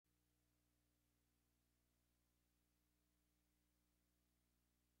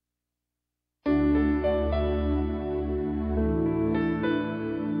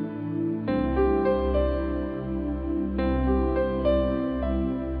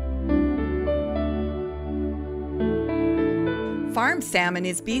Farm salmon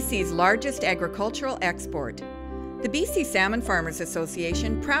is BC's largest agricultural export. The BC Salmon Farmers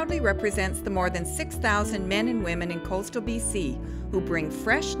Association proudly represents the more than 6,000 men and women in coastal BC who bring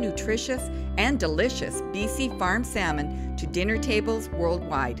fresh, nutritious, and delicious BC farm salmon to dinner tables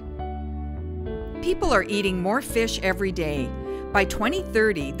worldwide. People are eating more fish every day. By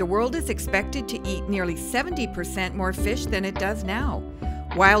 2030, the world is expected to eat nearly 70% more fish than it does now.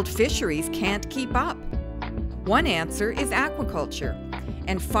 Wild fisheries can't keep up. One answer is aquaculture,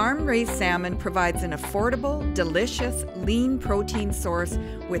 and farm-raised salmon provides an affordable, delicious, lean protein source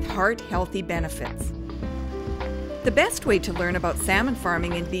with heart-healthy benefits. The best way to learn about salmon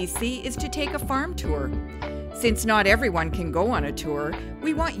farming in BC is to take a farm tour. Since not everyone can go on a tour,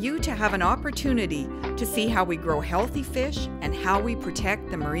 we want you to have an opportunity to see how we grow healthy fish and how we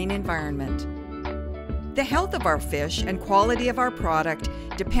protect the marine environment. The health of our fish and quality of our product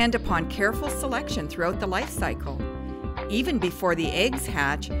depend upon careful selection throughout the life cycle. Even before the eggs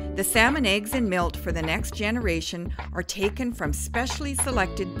hatch, the salmon eggs and milt for the next generation are taken from specially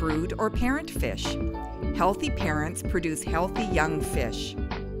selected brood or parent fish. Healthy parents produce healthy young fish.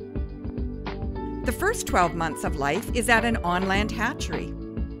 The first 12 months of life is at an on-land hatchery.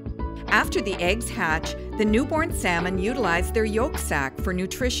 After the eggs hatch, the newborn salmon utilize their yolk sac for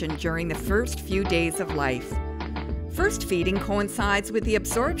nutrition during the first few days of life. First feeding coincides with the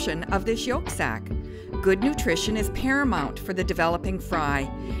absorption of this yolk sac. Good nutrition is paramount for the developing fry,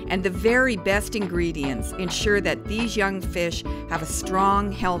 and the very best ingredients ensure that these young fish have a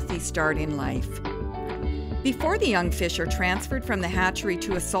strong, healthy start in life. Before the young fish are transferred from the hatchery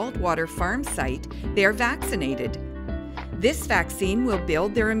to a saltwater farm site, they are vaccinated. This vaccine will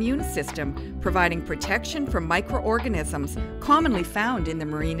build their immune system, providing protection from microorganisms commonly found in the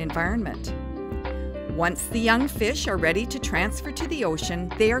marine environment. Once the young fish are ready to transfer to the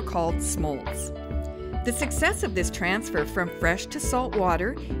ocean, they are called smolts. The success of this transfer from fresh to salt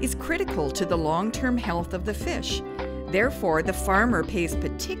water is critical to the long-term health of the fish. Therefore, the farmer pays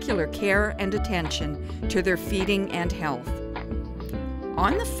particular care and attention to their feeding and health.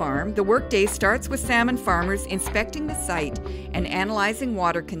 On the farm, the workday starts with salmon farmers inspecting the site and analyzing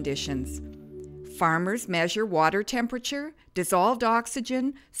water conditions. Farmers measure water temperature, dissolved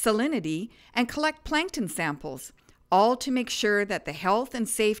oxygen, salinity, and collect plankton samples, all to make sure that the health and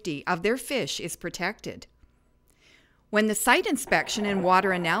safety of their fish is protected. When the site inspection and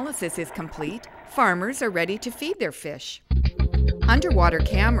water analysis is complete, farmers are ready to feed their fish. Underwater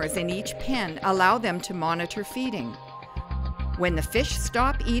cameras in each pen allow them to monitor feeding. When the fish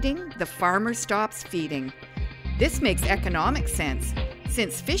stop eating, the farmer stops feeding. This makes economic sense,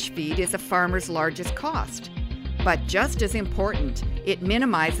 since fish feed is a farmer's largest cost. But just as important, it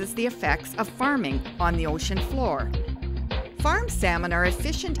minimizes the effects of farming on the ocean floor. Farm salmon are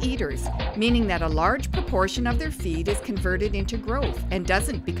efficient eaters, meaning that a large proportion of their feed is converted into growth and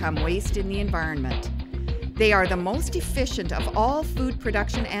doesn't become waste in the environment. They are the most efficient of all food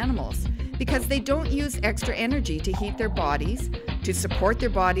production animals because they don't use extra energy to heat their bodies, to support their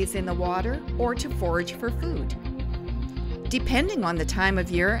bodies in the water, or to forage for food. Depending on the time of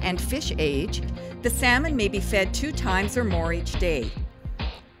year and fish age, the salmon may be fed 2 times or more each day.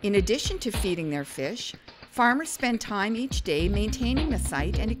 In addition to feeding their fish, farmers spend time each day maintaining the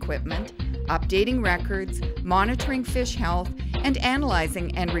site and equipment, updating records, monitoring fish health, and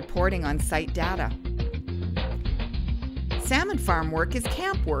analyzing and reporting on site data. Salmon farm work is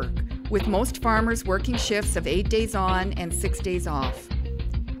camp work, with most farmers working shifts of 8 days on and 6 days off.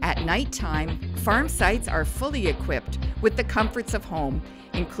 At nighttime, farm sites are fully equipped with the comforts of home,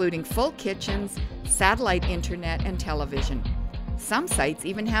 including full kitchens, satellite internet, and television. Some sites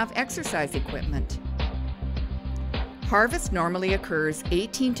even have exercise equipment. Harvest normally occurs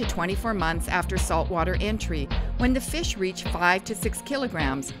 18 to 24 months after saltwater entry, when the fish reach 5 to 6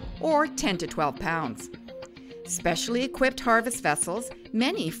 kilograms, or 10 to 12 pounds. Specially equipped harvest vessels,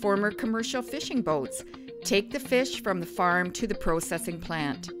 many former commercial fishing boats, take the fish from the farm to the processing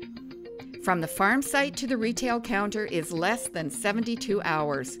plant. From the farm site to the retail counter is less than 72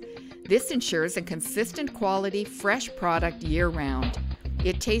 hours. This ensures a consistent quality, fresh product year-round.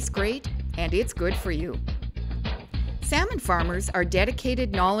 It tastes great, and it's good for you. Salmon farmers are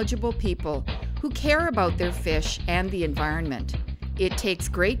dedicated, knowledgeable people who care about their fish and the environment. It takes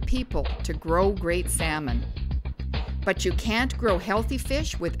great people to grow great salmon. But you can't grow healthy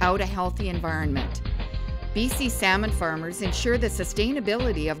fish without a healthy environment. BC salmon farmers ensure the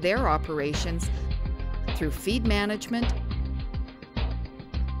sustainability of their operations through feed management,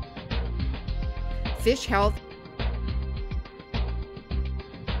 fish health,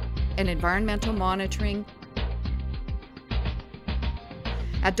 and environmental monitoring,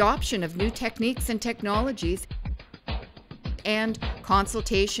 adoption of new techniques and technologies, and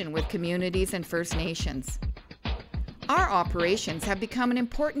consultation with communities and First Nations. Our operations have become an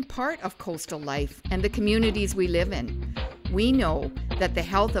important part of coastal life and the communities we live in. We know that the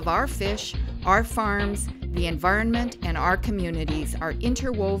health of our fish, our farms, the environment, and our communities are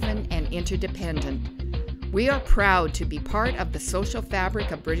interwoven and interdependent. We are proud to be part of the social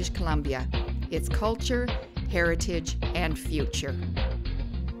fabric of British Columbia, its culture, heritage, and future.